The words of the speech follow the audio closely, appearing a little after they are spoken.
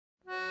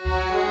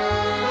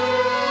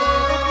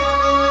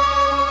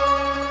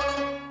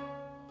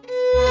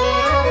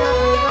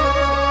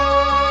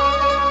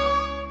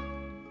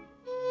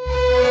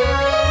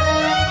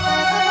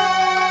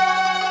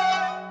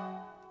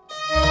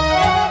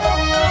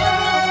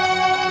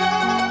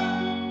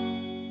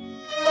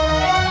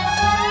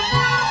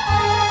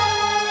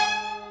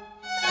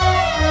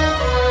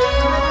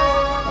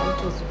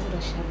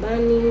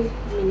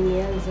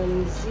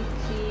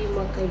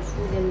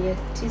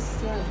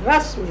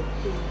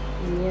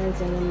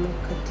Nianza na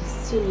mwaka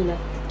 93.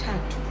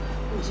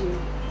 Ndio.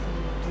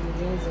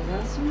 Nianza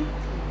rasmi.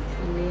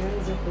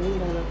 Nianza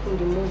kuimba na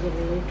kundi moja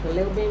linaloitwa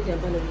Leo Band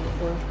ambalo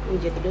lilikuwa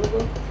nje kidogo.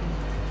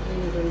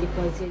 Ndio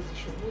nilipoanzia hizo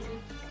shughuli.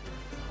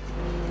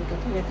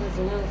 Nikafanya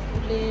kazi nao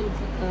kule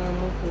mpaka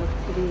mwaka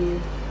nafikiri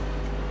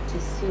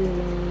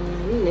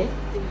 94.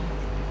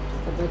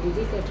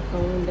 Tukabadilika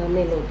tukaunda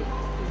Melody.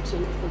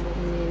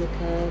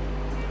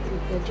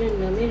 Nikajoin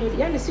na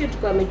Melody. Yaani sio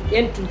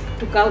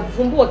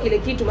tukavumbua kile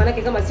kitu maana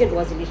yake kama sio ndo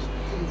wazilishi.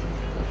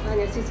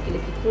 Tukafanya sisi kile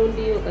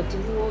kikundi wakati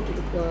huo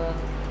tulikuwa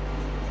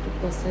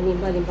wasanii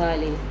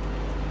mbalimbali.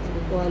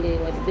 Walikuwa wale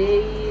wa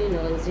Dubai na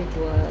wenzetu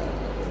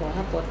wa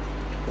hapo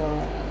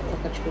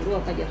wakachukuliwa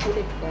kaja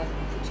kule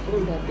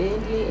tukaunda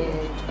bendi,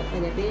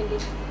 tukafanya bendi.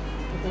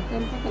 Tukakaa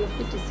mpaka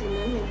nafikiri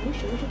 94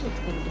 mwisho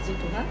tukarudi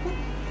zetu hapa.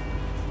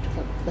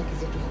 Tukabaki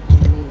zetu hapa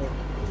Melody.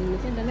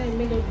 Nimependa nayo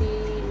Melody,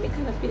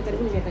 nimekaa nafikiri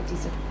karibu miaka 9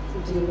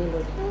 nchini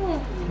Melody.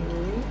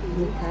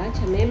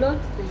 Nikaacha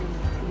Melody,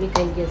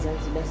 nikaingia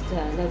Zanzibar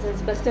Star. Na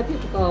Zanzibar Star pia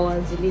tukawa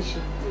waanzilishi.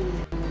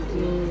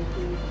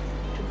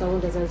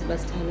 Tukaunda Zanzibar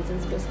Star. Na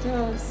Zanzibar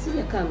Star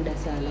sijakaa muda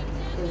sana.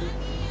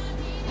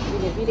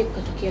 Vile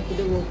kukatokea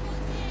kidogo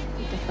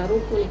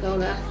tafaruku,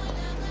 nikaona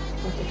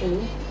watoto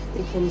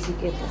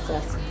nipumzike kwa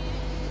sasa.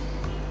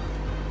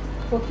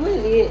 Kwa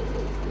kweli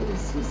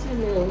sisi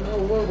na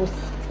uongo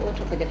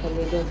watu wakaja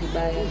kanielewa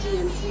vibaya.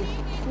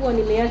 Sikuwa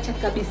nimeacha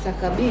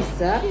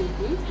kabisa,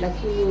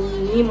 lakini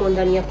nimo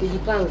ndani ya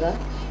kujipanga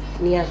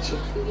niache.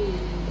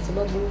 Kwa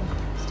sababu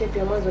step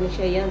ya mwanzo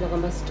nishaianza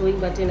kwamba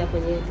sitoimba tena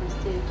kwenye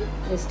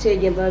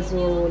stage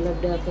ambazo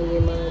labda kwenye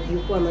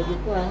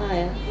majukwaa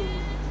haya.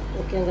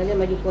 Ukiangalia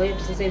majukwaa yetu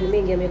sasa hivi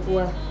mengi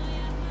yamekuwa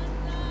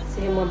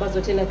sehemu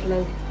ambazo tena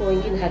kwa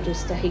wengine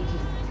hatustahiki.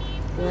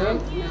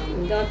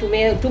 Ingawa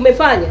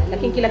tumefanya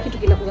lakini kila kitu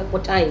kinakuwa kwa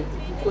time.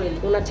 Kweli.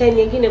 Kuna time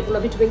nyingine kuna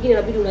vitu vingine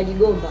inabidi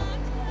unajigomba.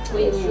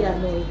 Kweli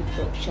siano hivi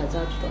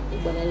tushazaa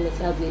tutakubwa na ile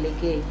sababu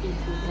elekee.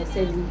 Na sasa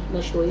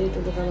mashow yetu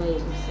ndo kama hizo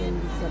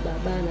za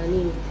baba na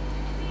nini.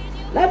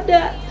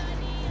 Labda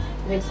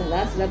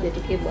Salasi labda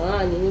tukie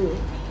MAONI nini.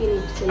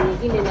 Lakini sehemu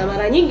nyingine na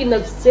mara nyingi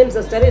na sehemu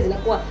za starehe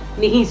zinakuwa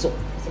ni hizo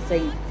sasa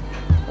hivi.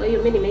 Kwa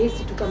hiyo mimi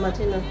nimehisi tu kama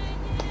tena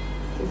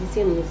hizi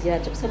sehemu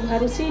niziacha kwa sababu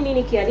harusini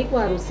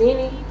nikialikwa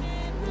harusini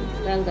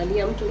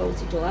naangalia mtu na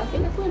uzito wake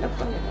na kwenda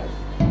kufanya kazi.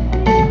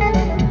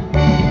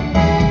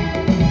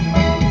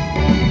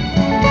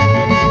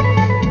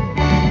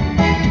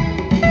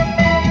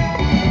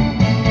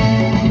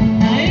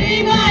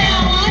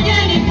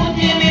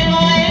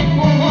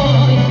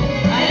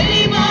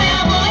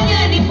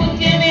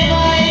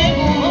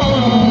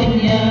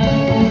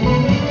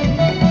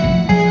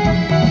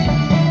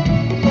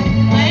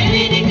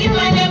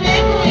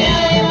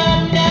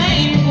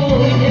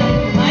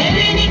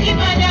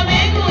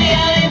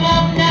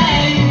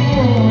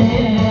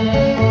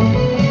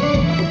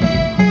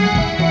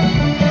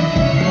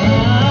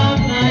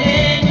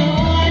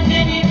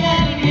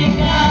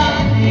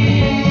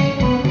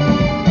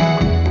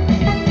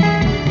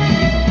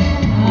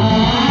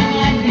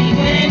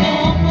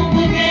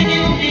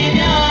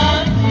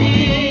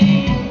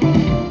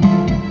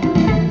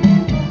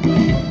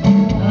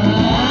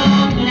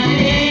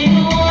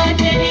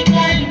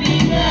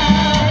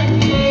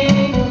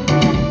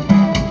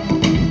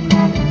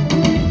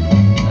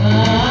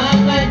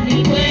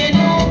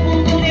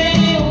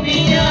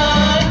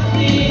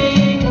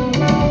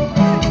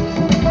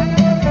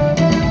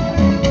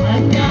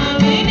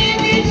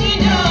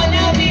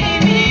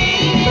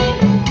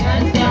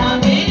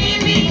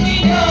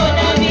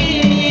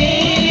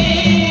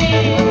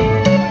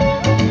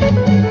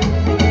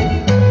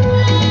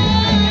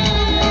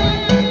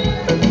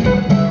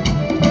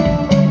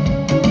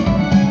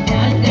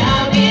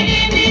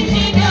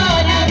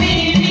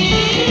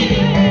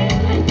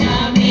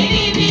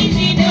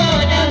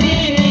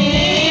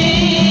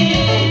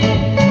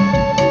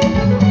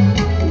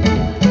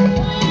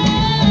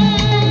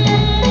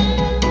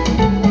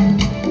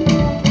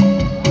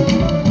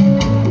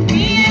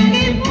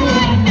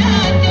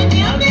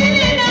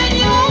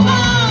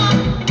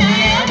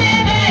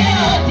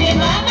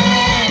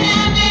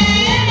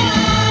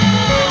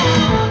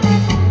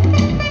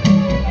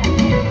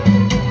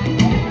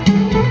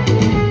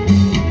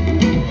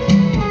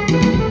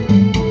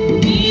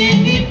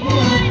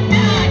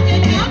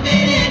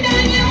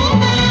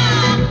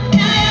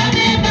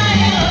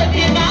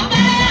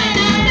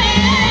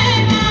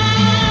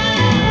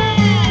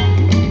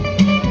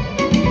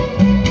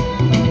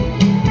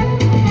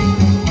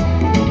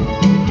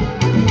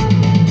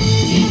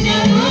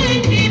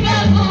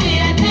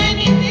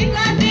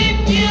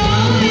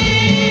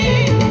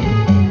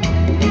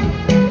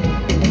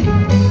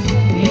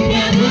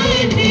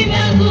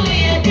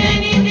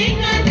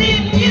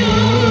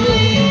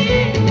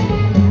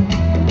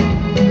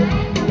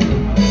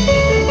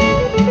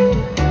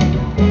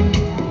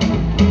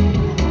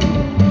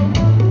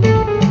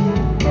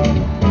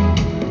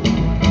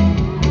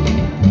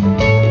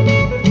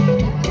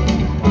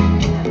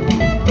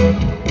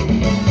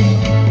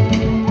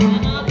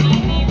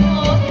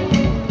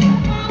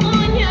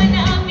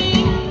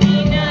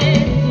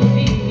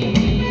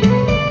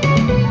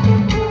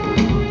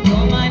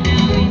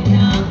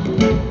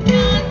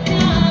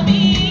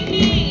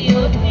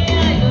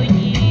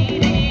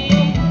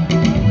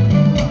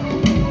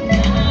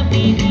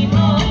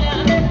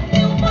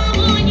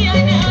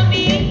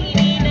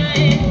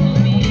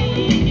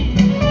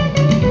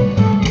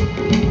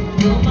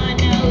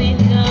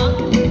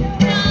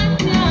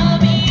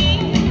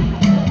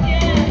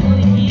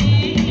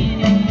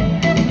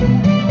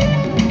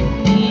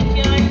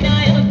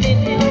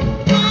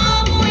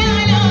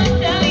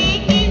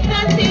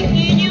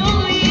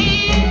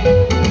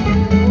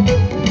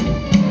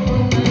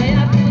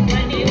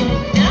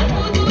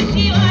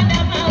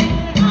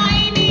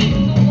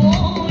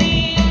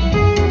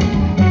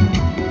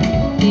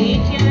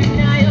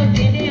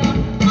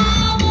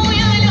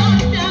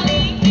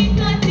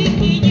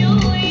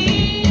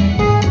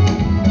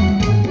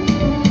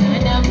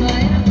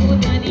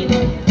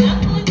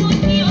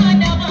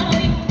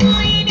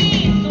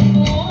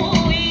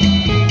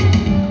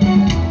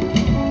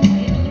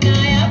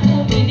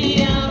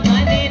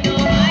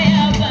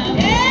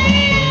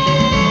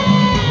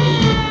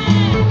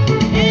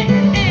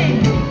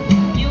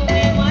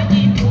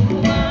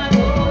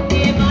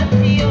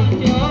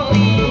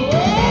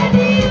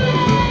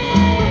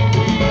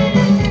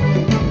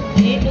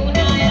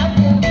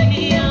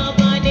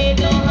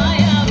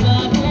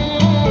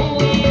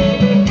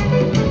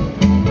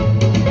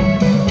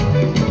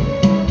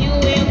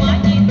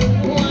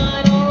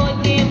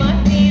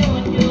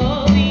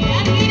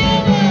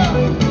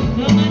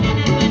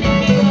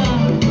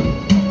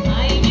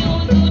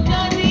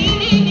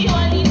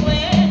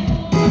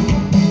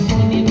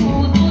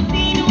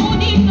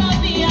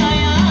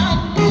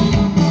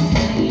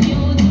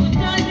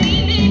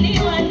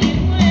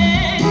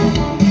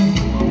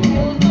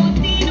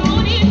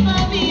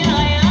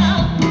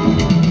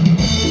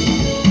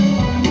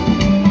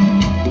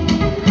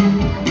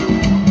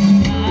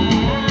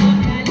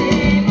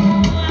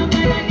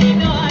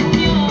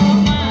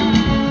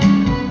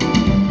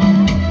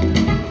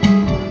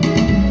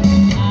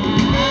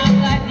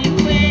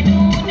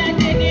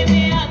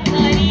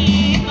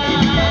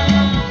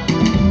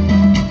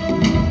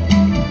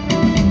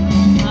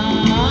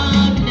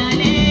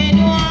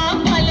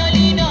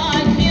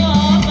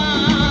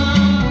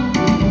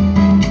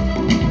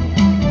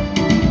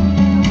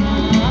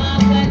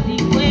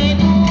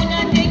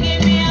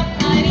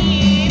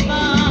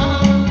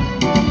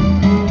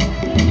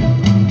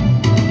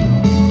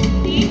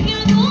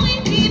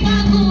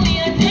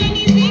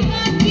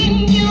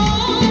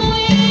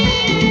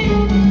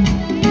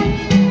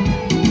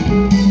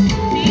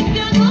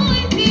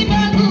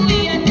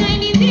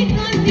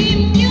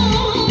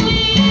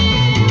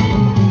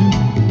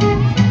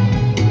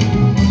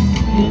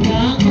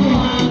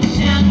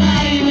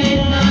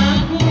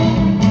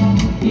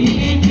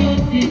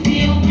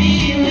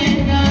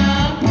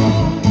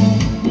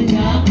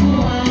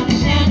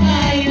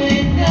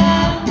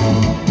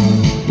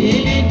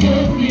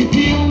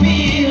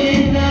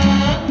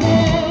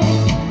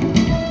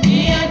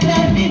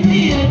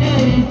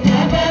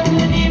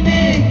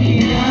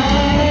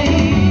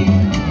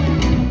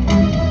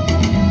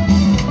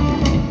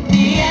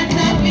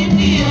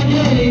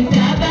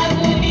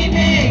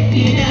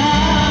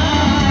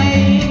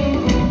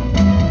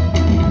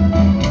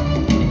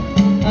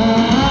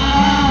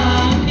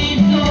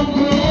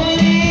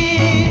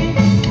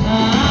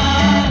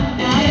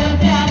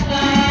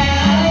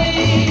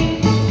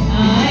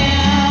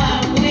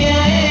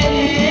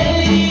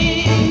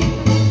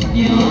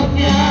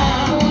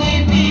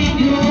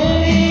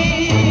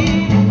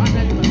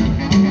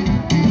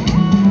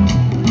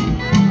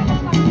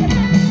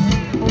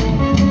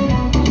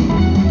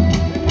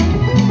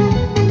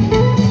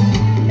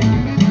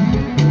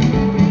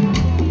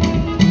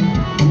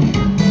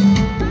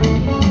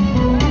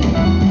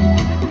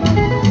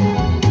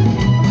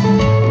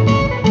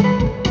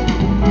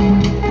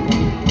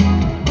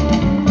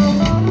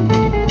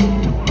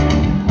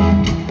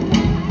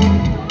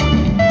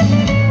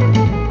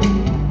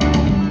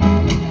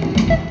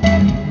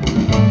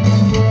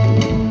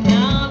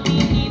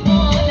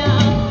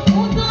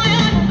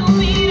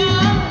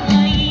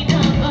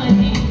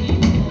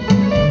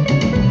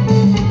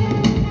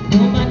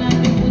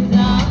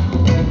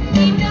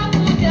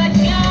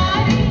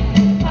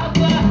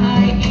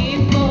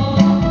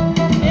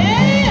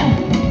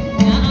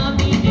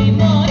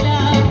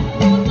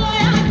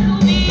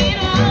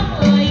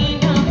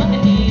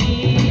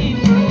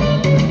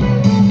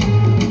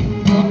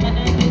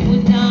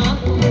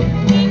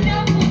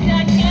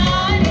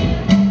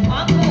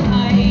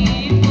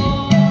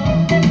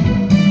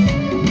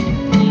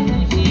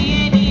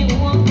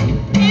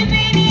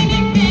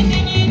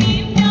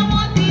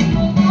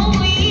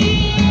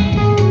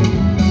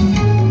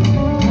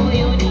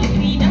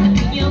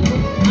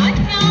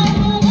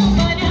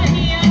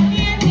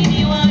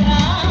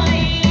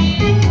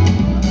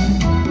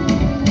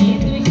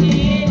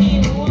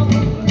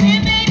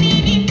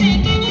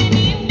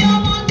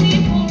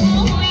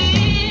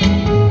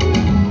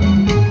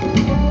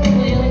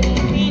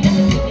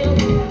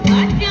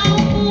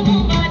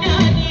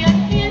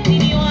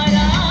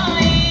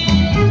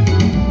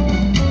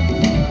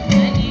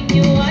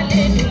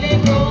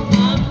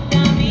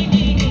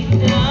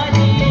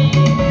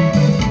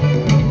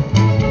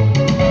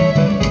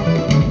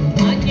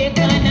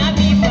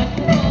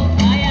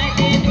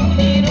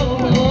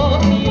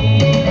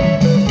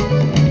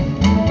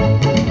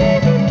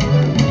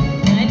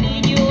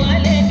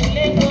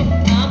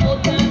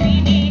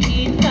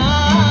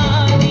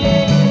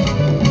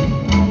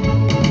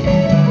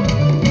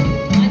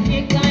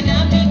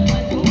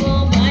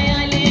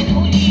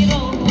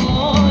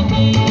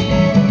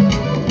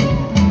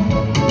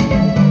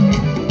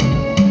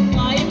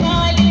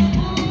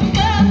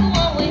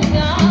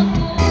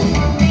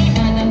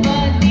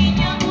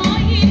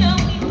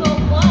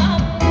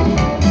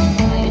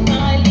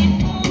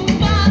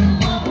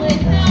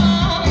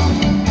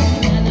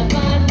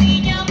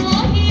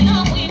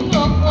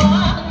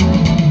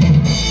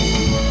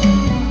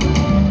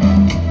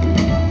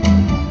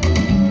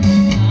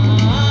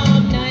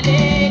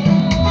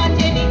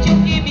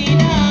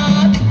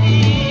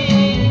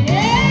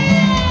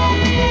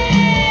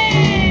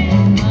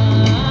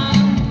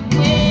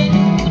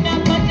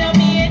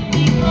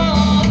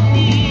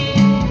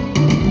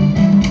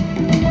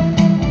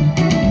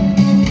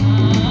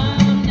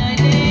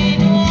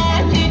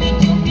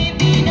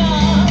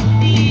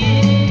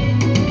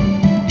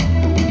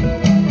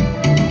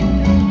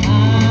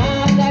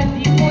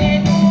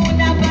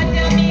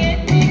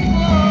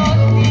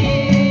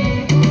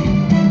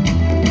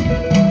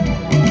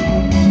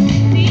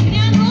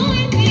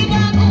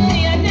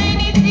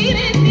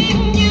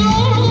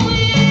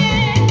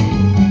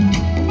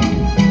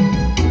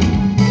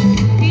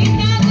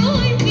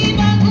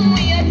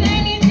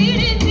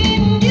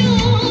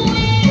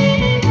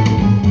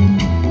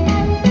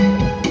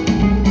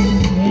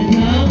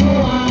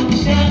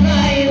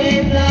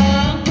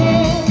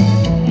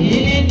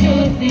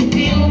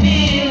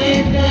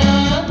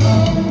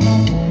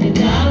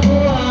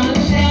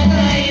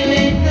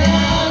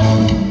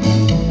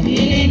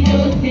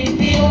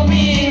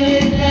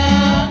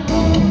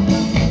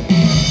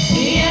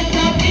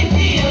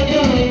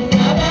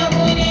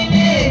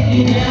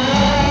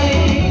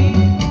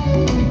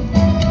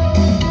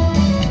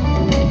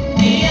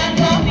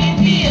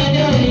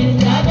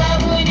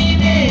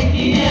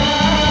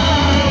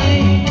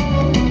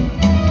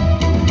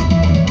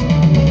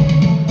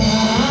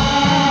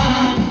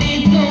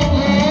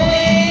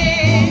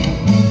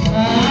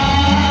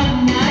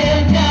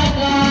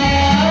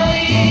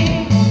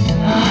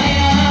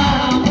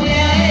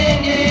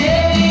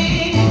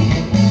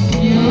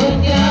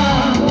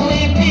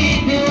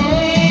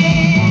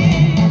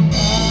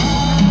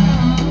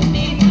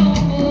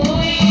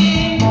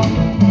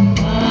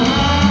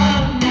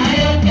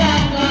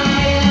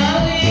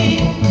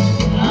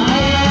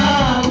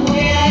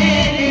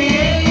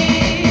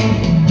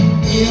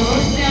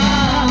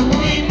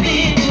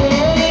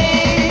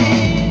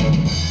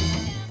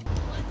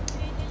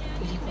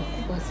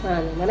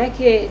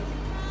 manake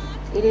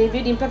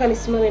ilibidi mpaka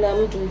nisimame na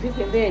mtu hivi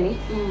pembeni.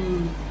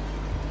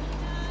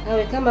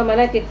 Awe kama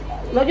manake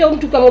unajua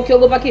mtu kama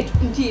ukiogopa kitu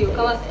ndio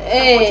kama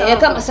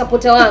kama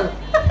supporter wangu.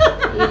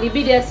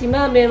 Ilibidi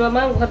asimame,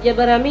 mamangu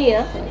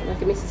hajabaramia,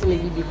 lakini sisi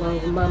imebidi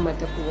kwangu mama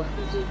atakuwa.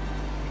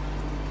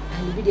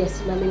 Ilibidi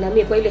asimame na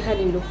mimi kwa ile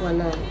hali nilikuwa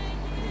nayo.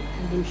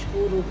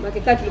 Nilimshukuru.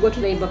 Maana tulikuwa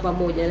tunaimba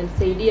pamoja,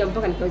 ananisaidia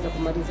mpaka nikaweza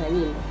kumaliza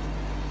nyimbo.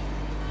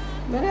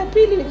 Mara ya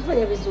pili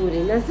nikafanya vizuri.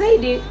 Na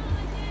zaidi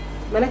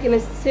maana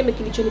nasema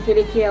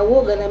kilichonipelekea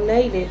woga namna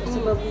ile kwa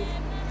sababu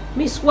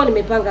mimi sikuwa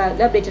nimepanga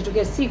labda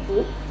itatokea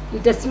siku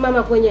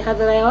nitasimama kwenye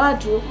hadhara ya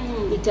watu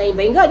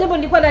nitaimba. Ingawa jambo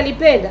nilikuwa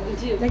nalipenda,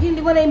 lakini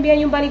nilikuwa naimbia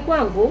nyumbani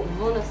kwangu.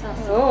 Unaona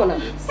sasa? Unaona?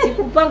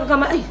 Sikupanga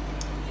kama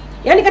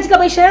yaani katika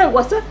maisha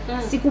yangu sasa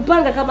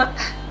sikupanga kama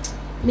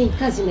mimi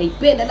kazi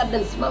naipenda labda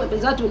nisimame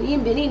mbele za watu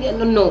niimbe nini,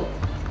 no.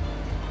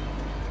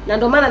 Na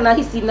ndio maana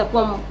nahisi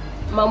inakuwa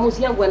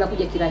maamuzi yangu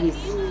yanakuja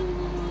kirahisi.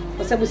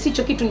 Kwa sababu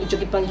sicho kitu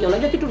nilichokipangia.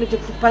 Unajua kitu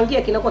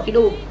nilichokipangia kinakuwa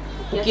kidogo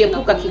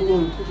ukiepuka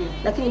kigumu.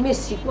 Lakini mimi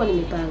sikuwa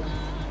nimepanga.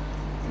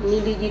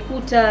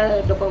 Nilijikuta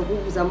kwa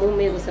nguvu za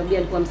mume kwa sababu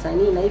alikuwa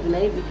msanii na hivi na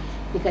hivi,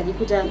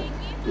 nikajikuta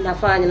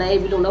nafanya na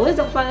hivi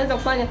unaweza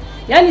kufanya.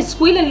 Yaani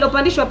siku ile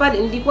nilopandishwa pale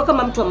nilikuwa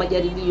kama mtu wa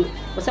majaribio.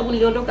 Kwa sababu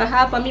niliondoka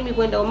hapa mimi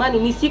kwenda Omani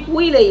ni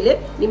siku ile ile,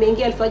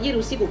 nimeingia alfajiri,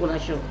 usiku kuna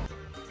show.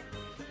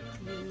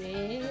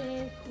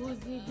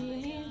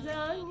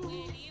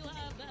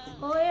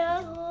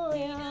 Oya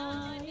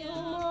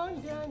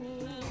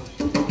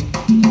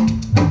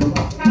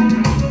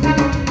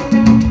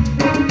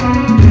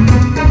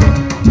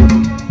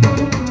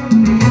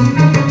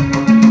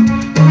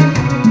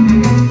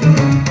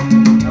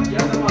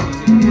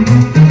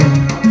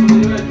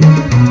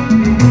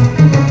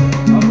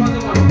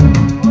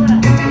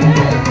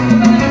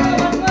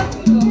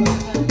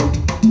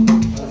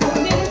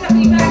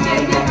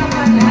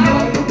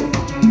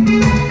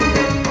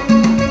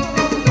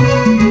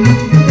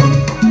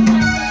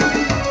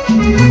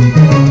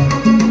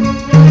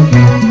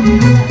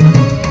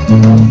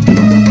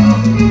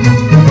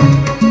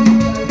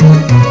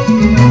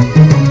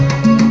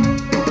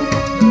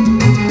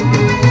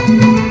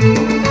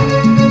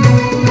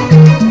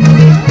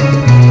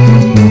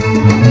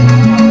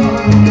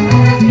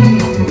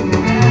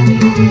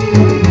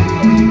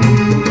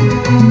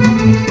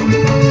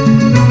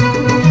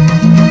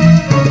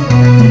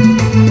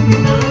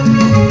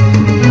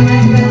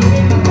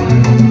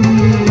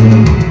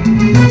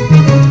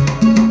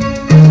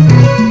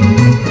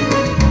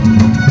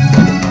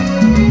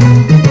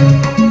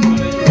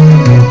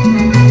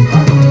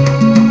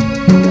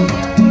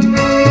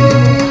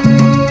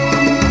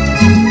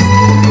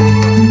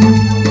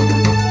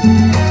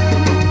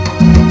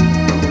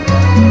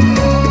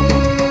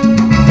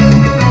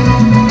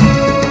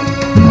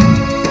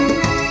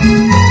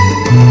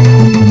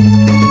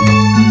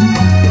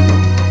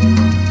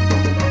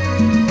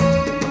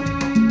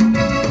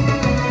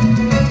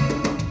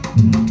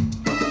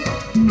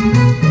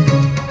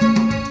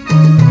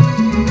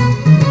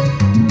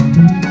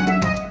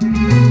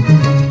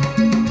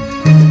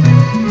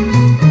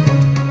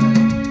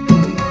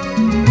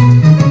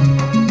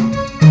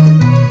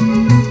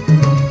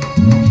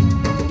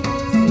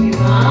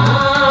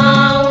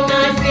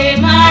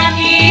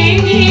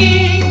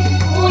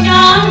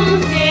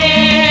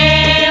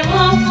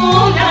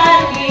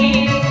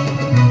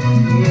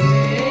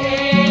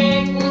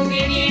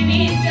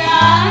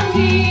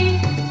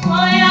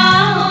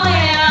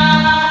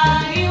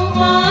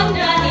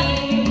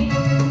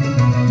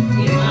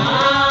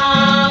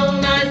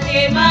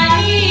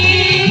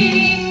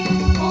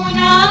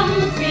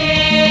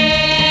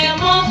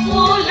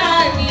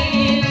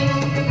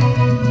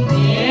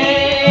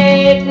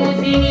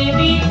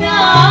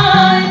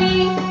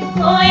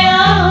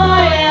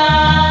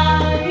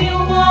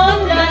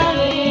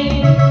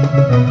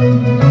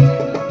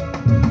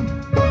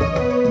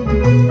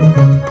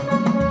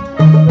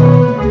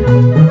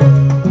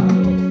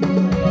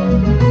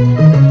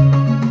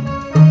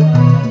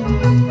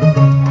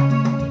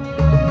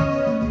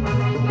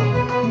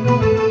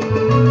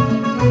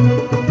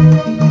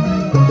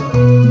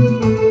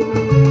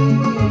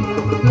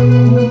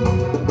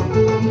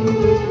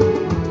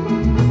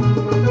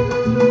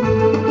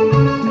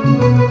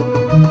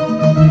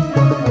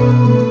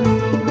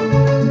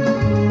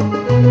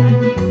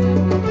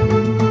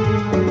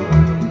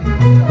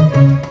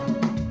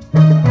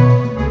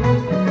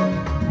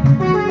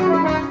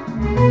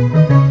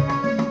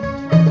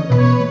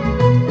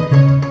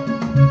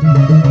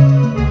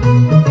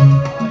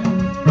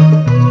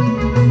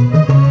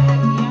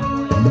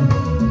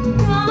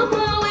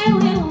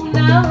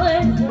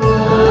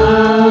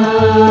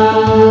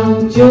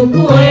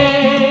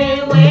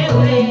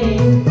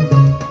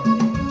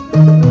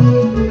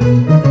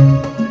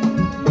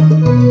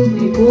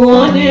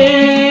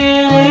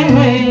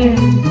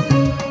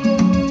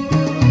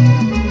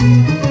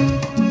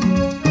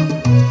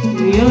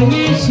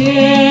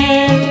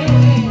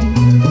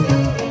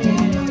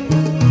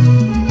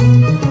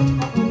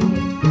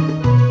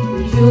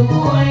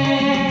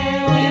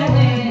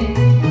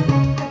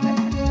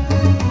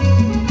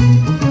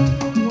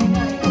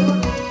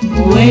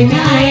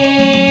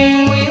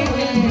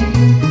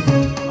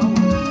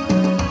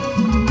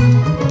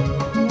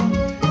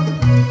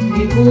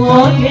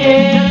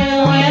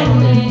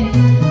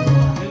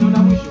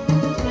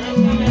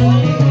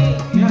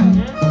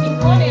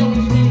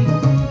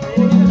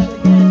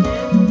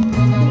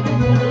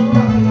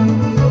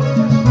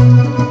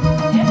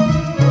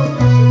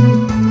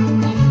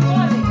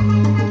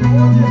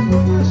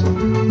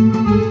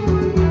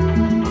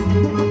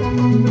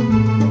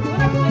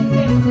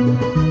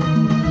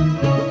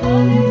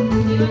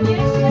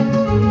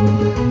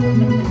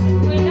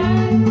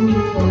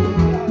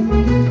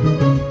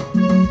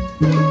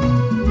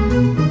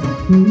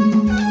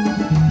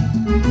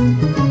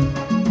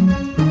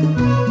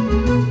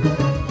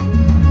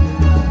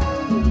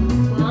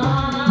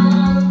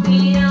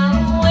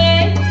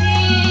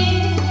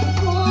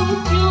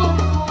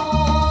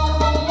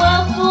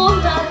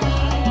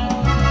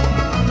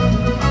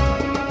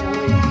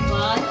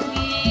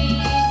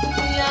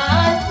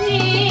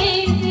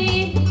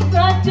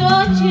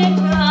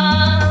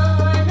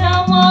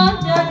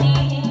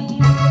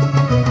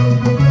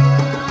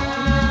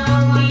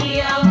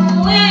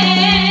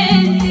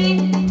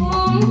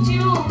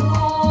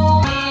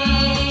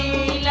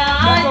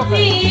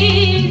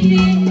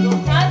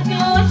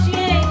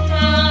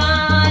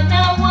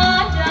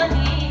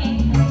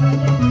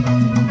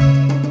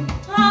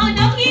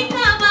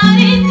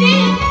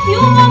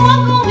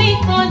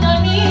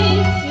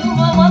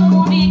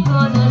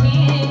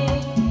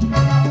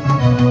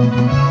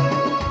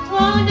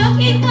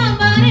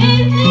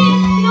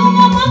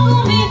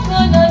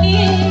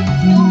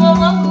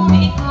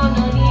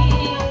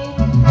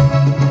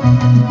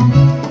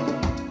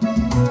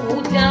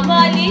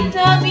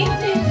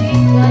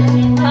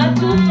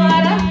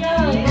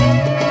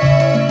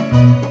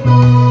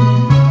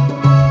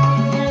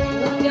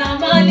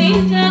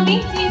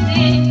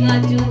nikiteka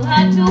tu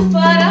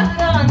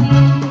hatufarakani.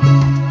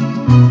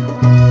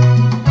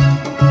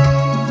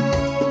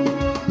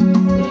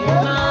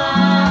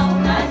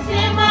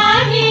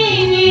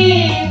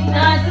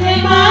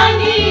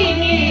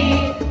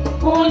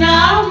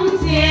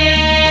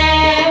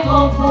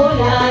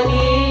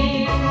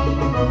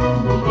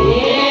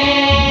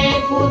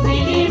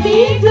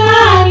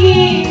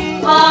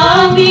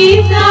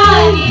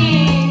 Mizani,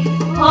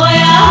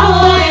 hoya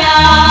hoya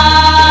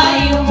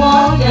yumo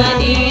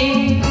ndani.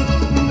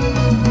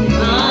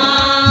 Sema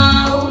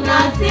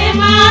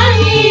unasema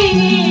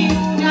nini,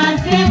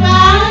 unasema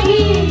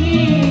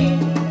nini,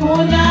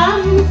 kuna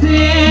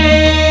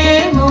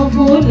msemo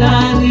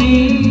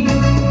fulani.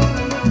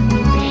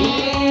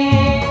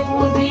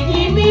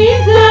 Uzidi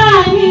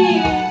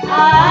mizani,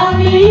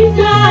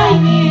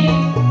 mizani,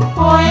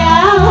 hoya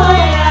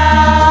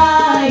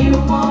hoya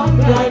yumo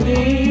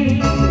ndani.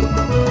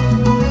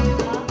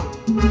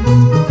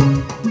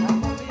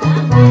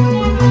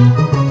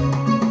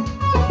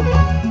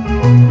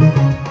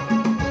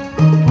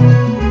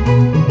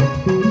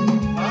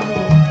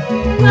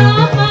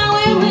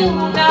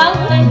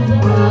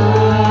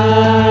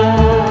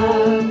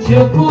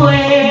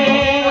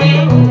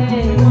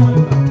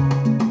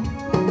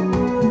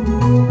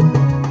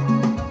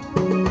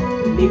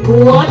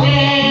 Nikuone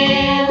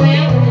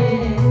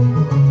wewe,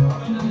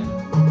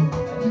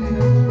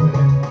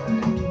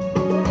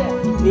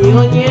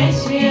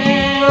 nionyeshe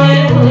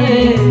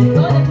wewe.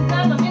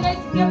 Tazama, mimi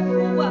naisikia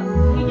kubwa.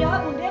 Hii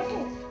jawabu ndefu.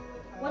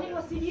 Kwa nini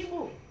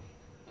wasijibu?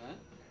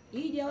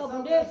 Hii jawabu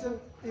ndefu.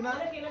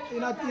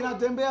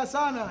 Inatembea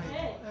sana.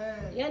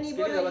 Yaani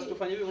bora basi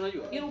tufanye hivi,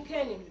 unajua?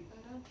 Irukeni.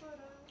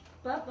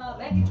 Papa,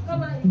 baki tu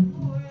kama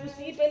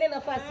tusiipe ile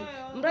nafasi.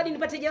 Mradi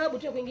nipate jawabu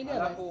tu ya kuingilia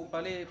basi. Alafu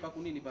pale pa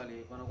kunini pale,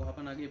 panakuwa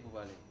hapana gepo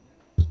pale.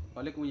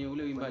 Pale kwenye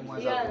ule uimbaji.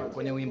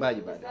 Kwenye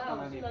uimbaji pale.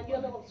 Unajua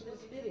mimi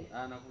kusubiri.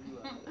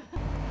 Nakujua.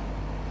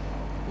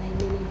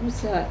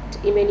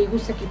 Na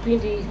imenigusa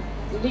kipindi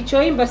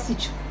nilichoimba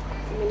sicho.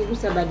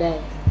 Imenigusa baadaye.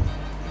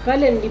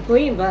 Pale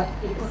nilipoimba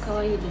ilikuwa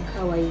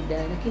kawaida,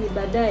 lakini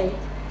baadaye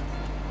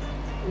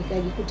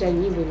nikajikuta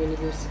nyimbo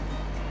imenigusa.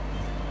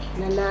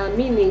 Na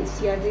naamini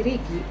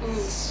siadhiriki,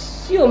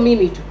 sio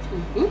mimi tu.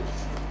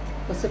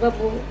 Kwa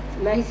sababu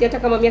nahisi hata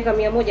kama miaka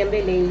 100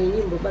 mbele ile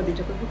nyimbo bado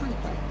itakuwa pale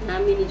pale.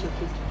 Naamini hicho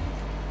kitu.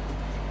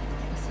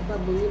 Kwa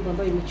sababu nyimbo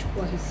ambayo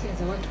imechukua hisia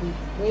za watu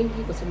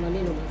wengi, kwa sababu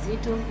maneno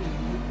mazito,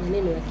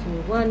 maneno ya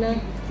kiungwana,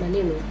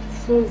 maneno ya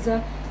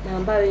kufunza, na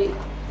ambayo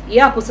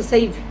yapo sasa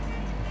hivi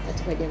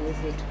katika jamii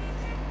zetu.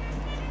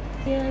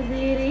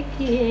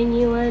 Yadhiriki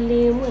enyi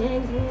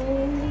walimwengu,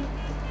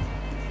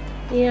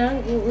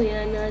 yangu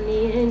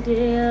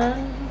yananiendea,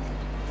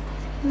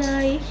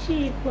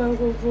 naishi kwa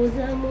nguvu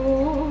za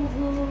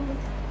Mungu,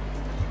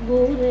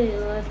 bure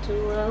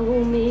watu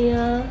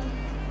waumia,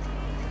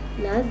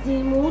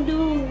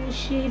 nazimudu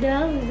shida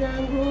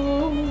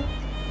zangu,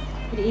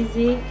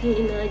 riziki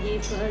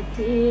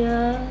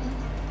najipatia.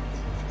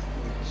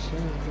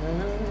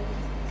 Nashangaa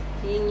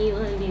enyi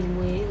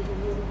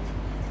walimwengu,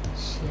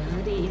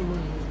 shari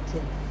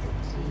mwaitafutia.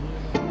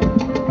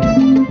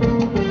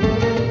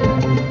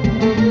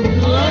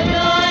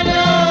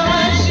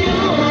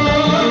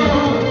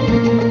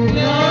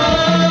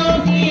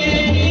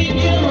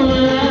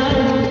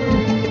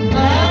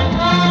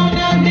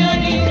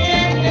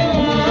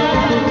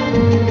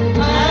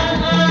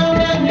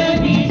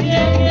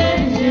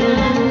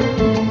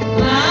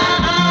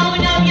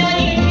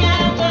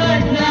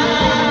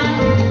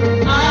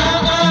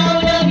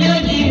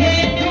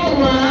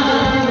 Wow.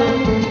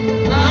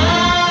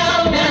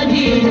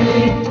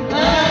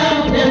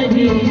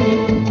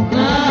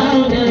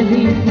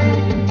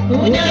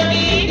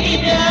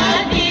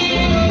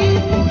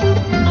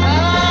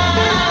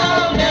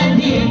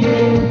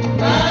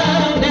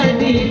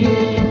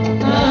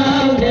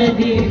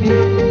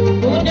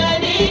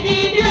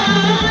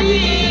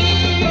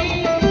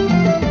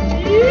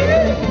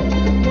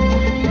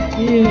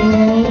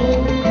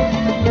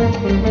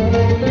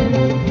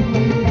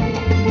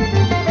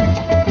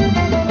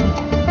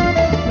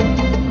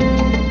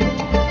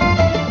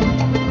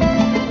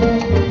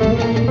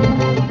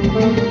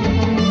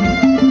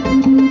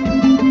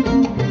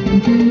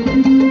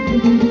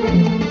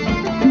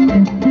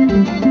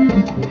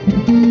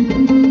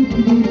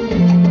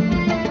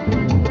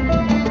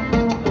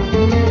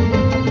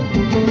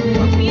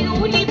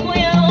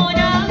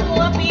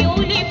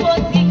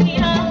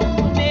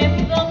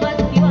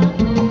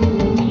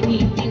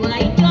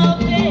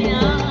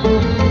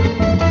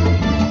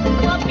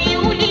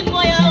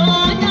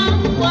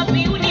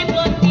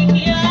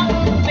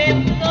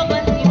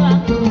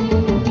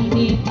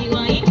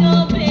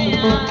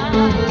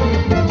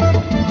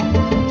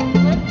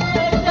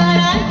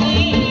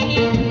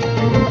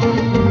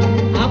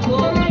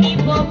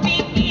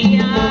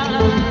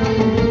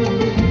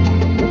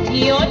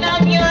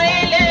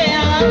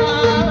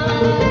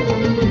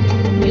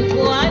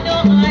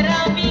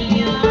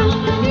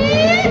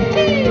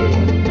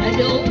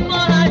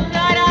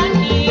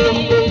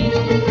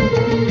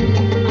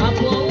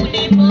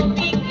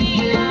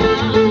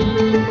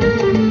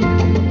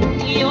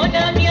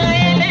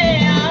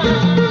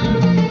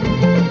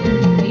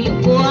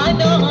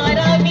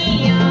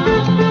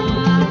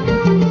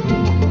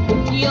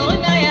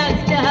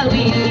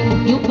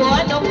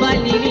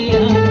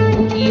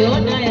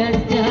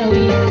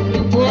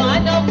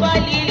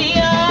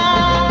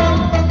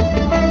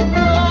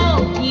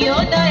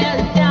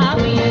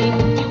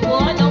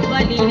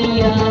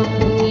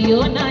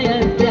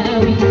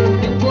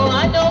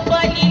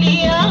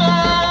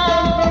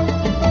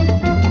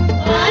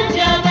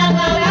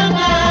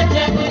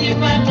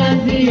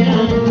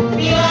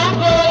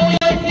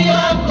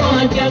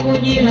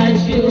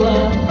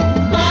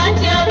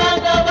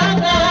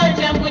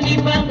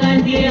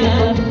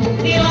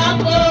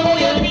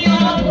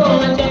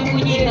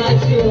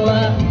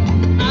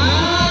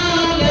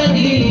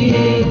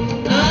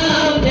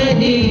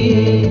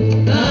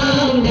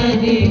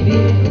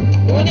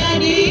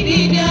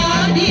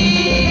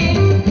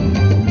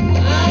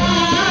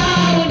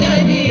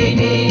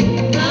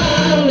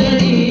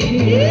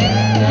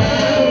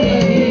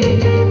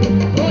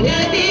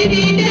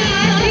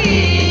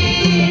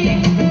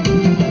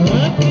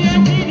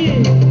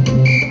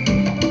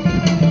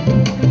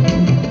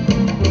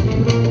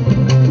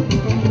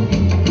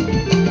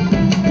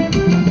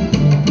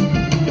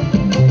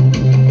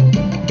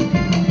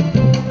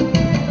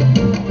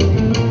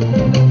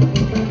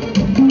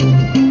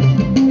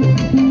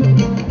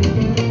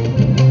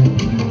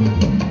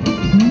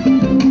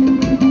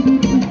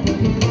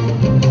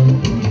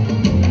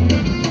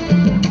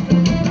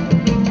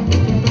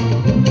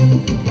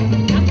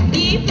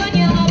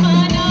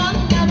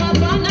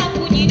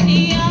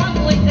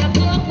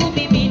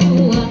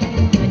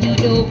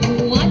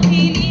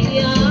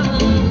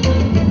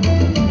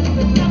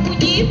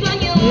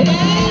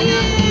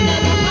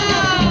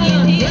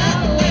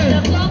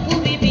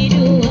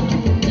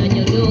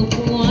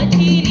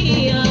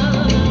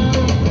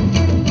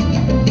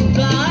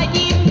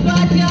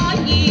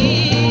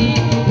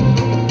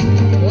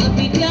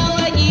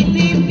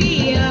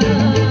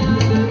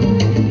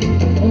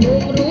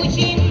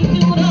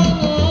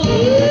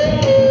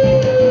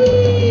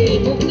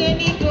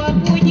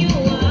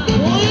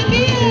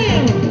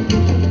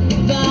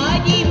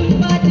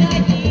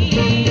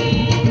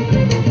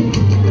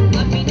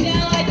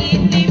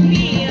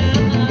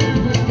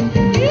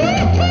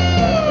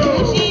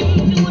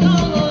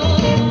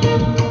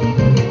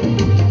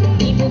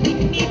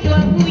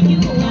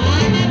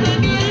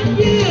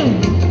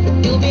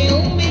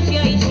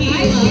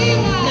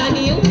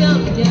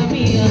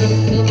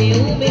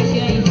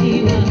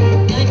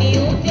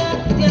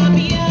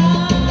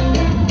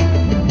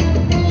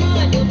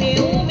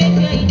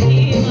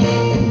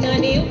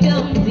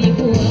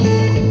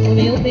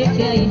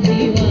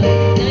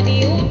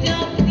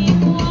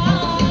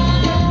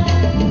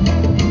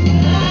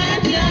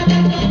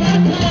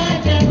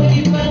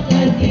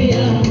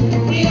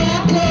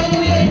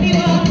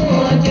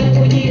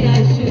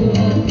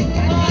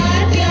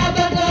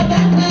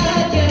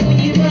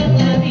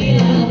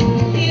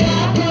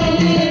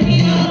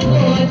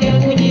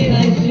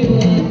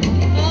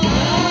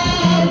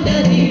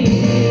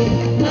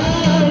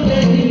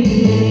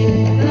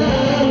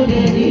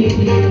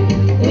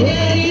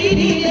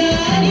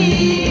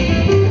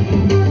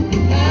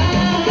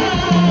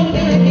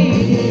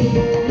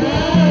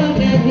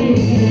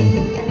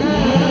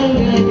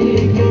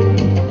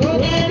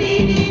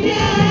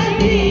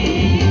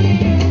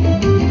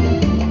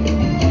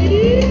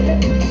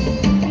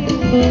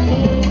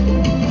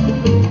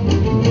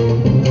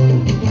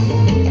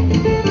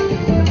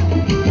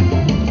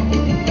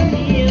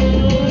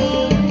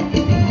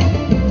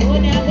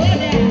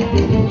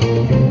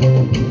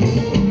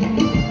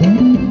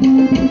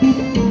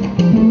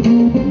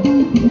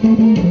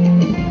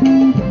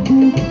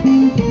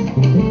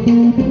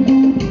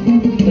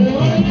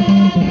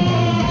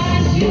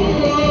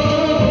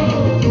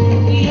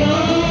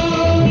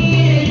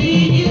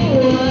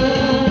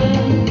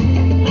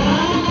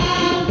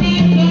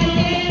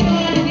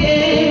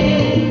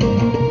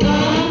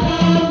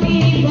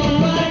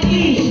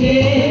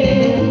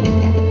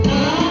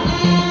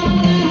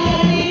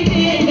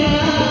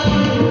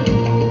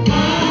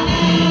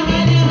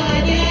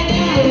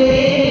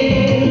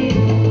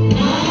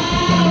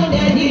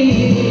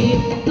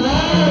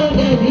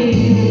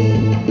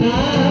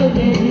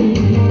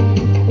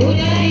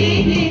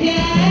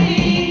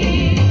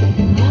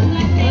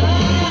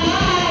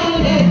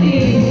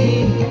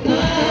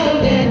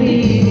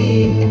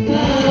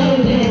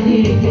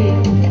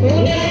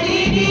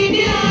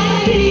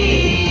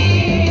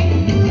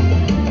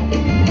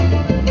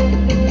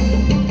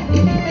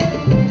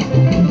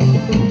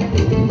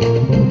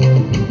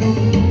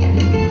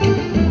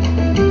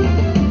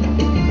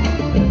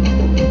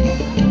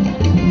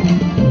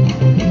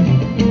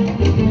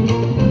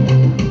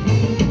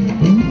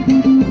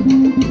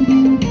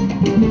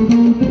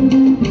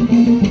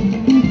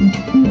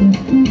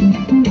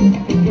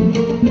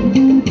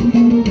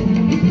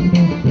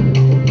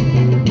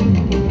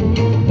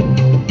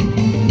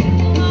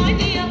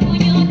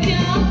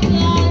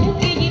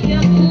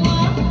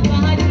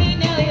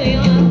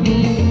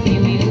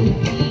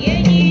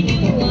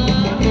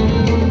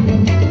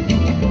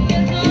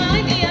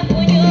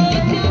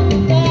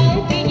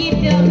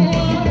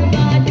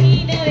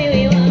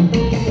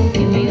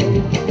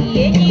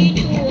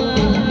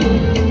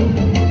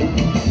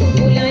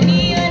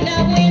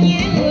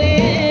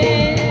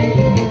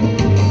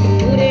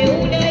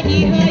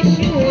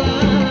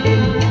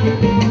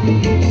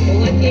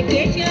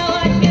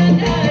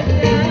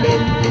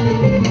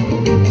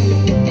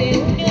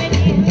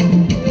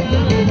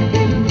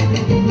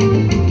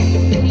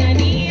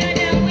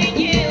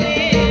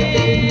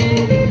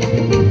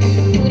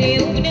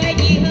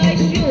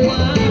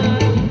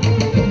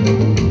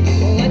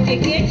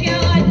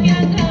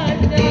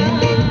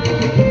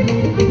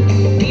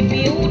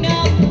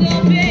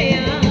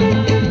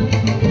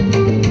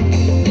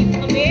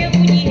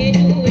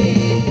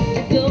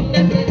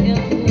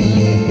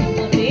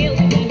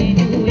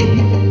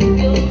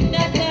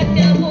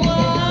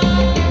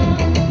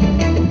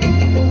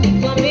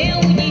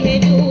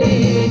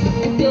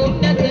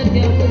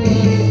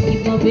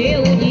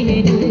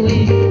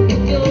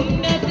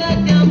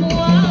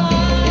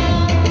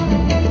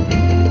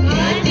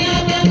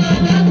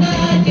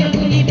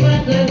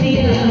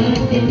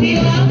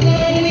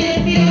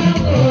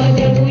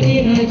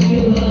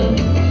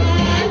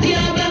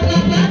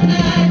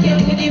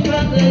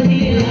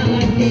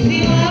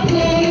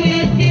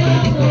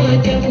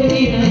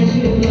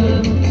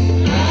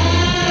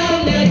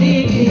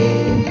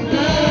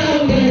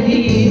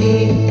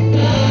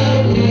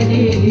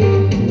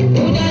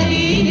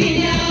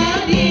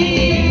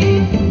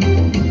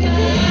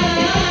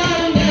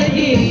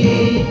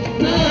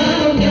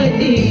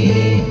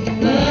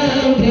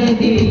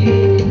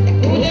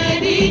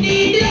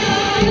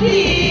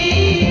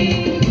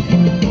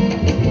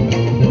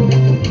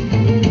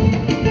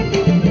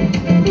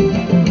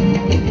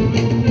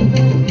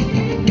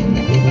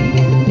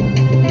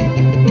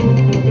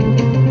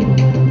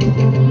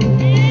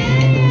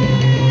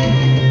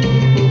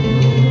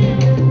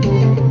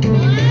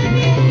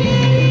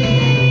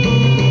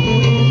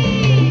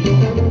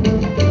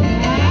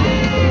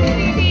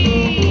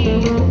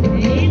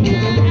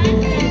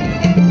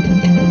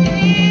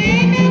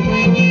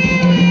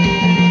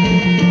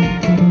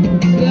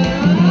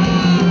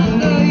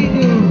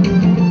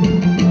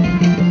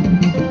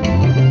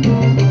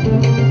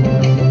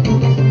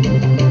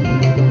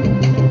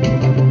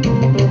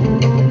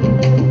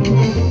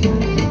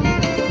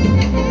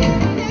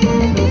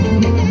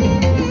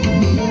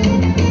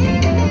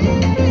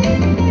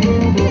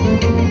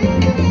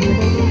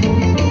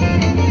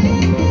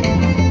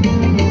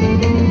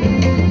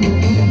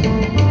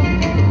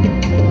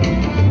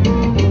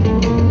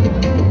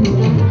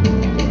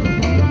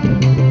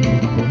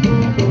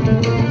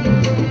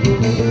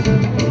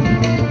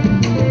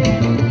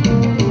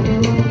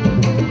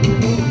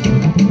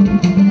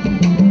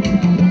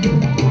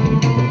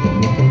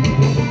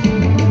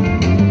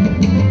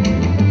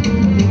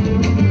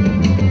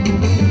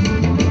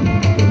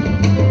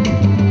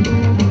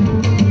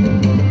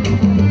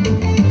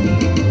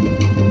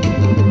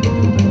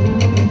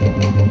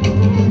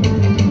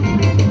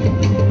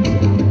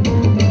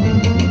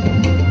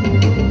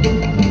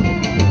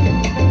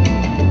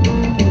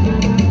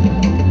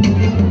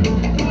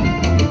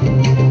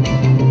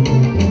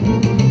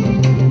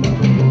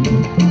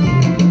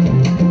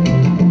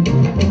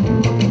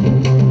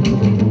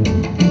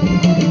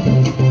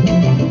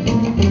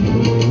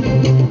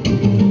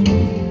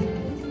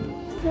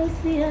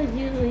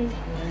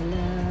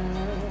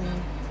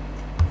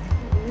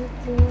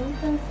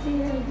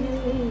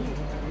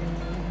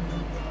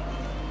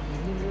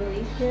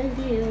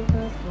 yaliyo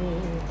hapo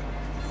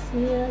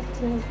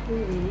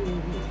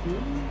siyatafuiki.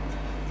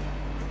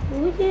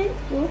 Uje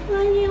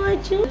ufanye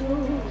wachu,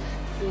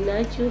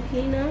 sina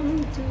chuki na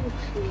mtu,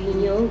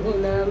 kinyongo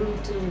na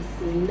mtu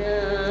sina.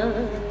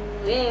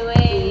 Wewe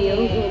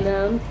Kinyongo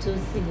na mtu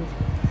sina,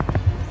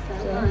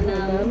 sawa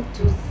na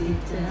mtu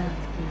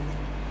sitaki.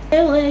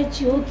 Wewe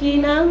chuki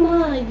na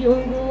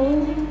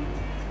majungu.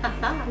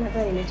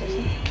 Nadhani imetosha.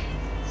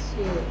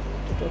 Sio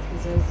mtoto wa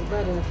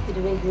Kizanzibari,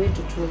 nafikiri wengi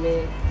wetu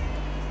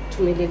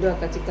tumelelewa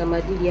katika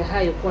maadili ya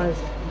hayo.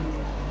 Kwanza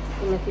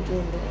kuna kitu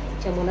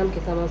cha mwanamke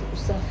kama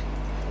usafi,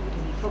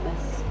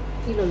 basi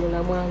hilo ndo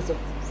la mwanzo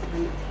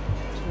sana.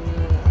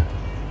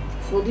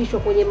 Tunafundishwa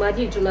kwenye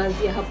maadili,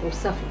 tunaanzia hapo,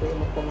 usafi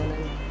kwa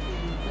mwanamke.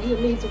 Na hiyo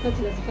mimi hizo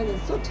kazi nazifanya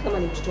zote kama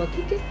ni mtoto wa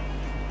kike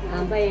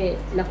ambaye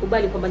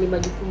nakubali kwamba ni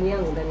majukumu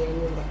yangu ndani ya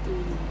nyumba.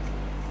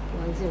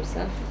 Kuanzia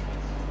usafi,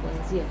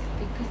 kuanzia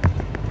kupika,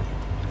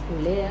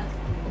 kulea,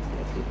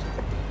 kila kitu.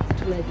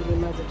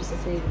 Tunajilimaza tu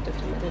sasa hivi mtoto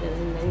madada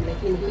na nini,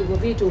 lakini hivyo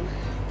vitu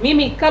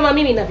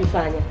mimi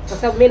navifanya kwa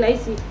sababu mimi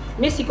nahisi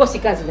mimi sikosi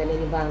kazi ndani ya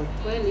nyumba yangu.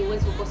 kweli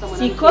huwezi kukosa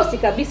mwanamke. Sikosi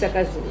kabisa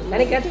kazi.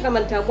 Maana hata kama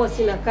nitaamua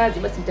sina kazi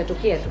basi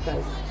itatokea tu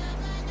kazi.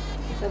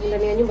 Kwa sababu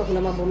ndani ya nyumba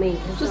kuna mambo mengi.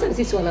 Hususan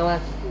sisi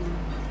wanawake.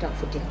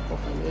 Tutafutia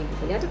kufanya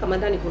hivi. Hata kama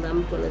ndani kuna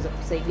mtu anaweza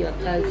kusaidia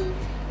kazi.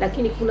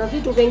 Lakini kuna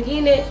vitu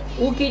vingine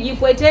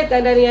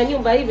ukijipweteka ndani ya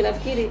nyumba hivi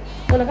nafikiri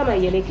ona kama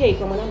haielekei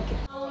kwa mwanamke.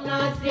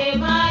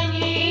 Unasema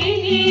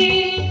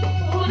nini?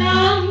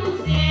 Una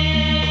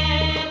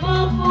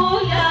msemo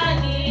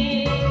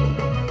fulani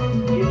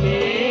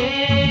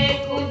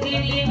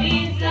imekuzidi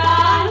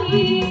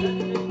mizani,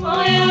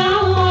 hoya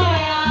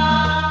hoya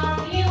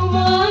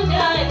yumo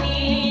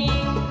ndani.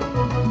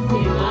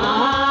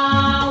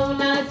 Sema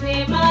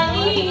unasema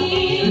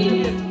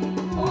nini?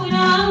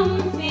 Una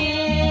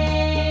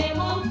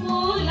msemo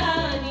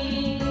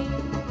fulani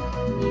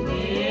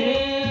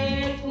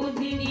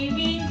imekuzidi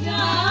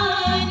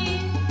mizani,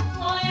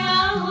 hoya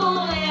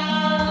hoya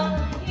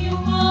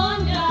yumo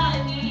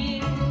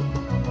ndani.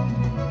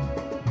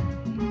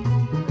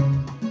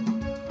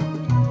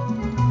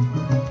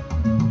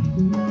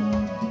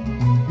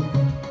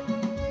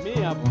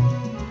 Mimi hapo.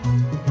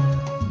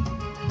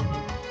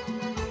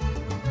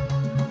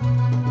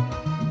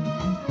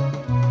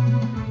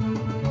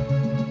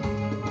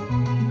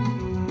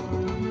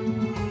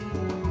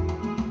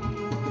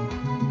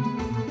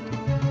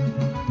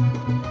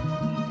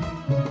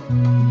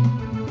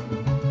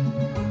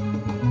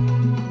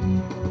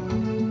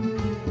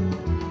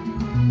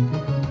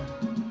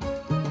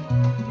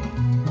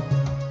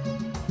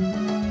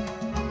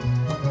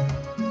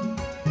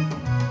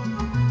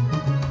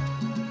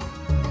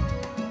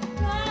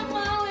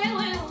 Kama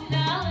wewe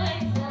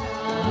unaweza,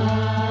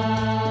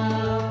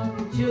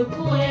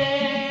 chukue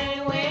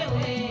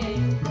wewe,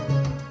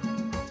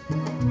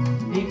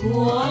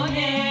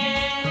 nikuone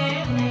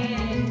wewe,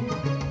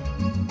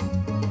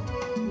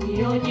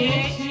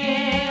 nionyeshe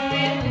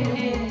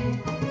wewe,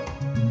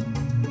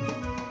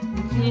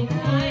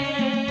 chukue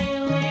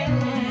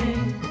wewe,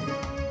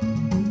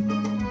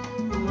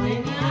 uwe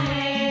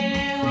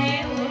naye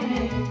wewe,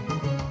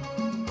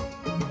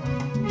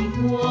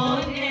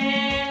 nikuone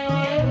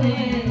wewe.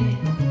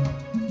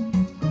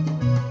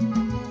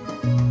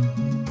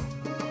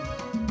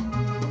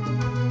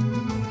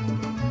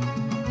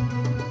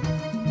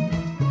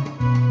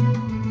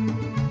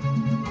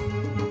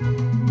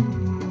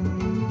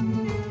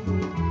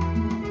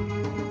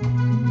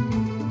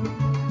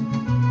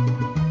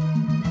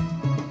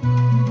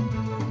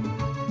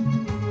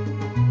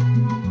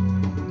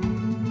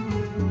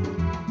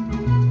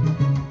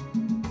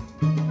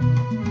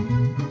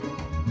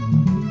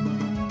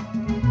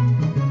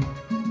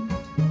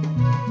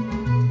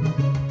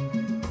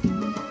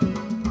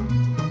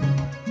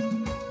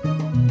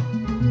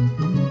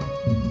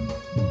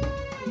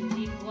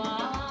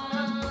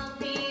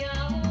 Nilikwambia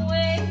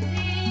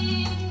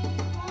huwezi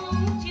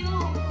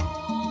kumchukua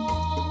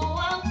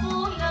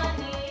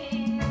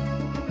fulani,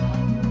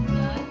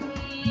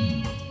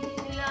 hakutaki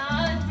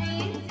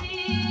lazizi,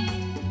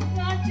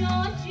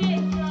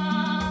 kachosheka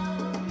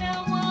na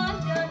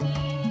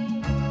mwandani.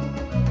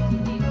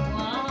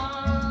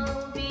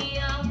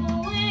 Nilikwambia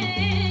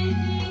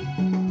huwezi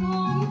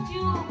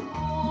kumchukua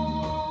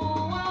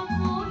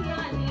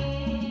fulani,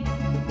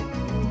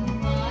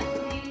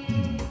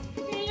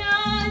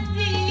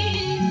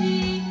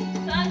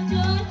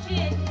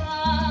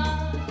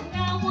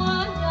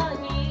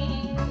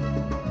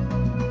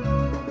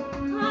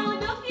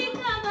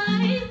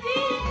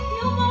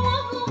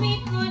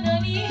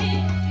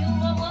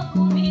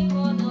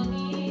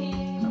 mikononi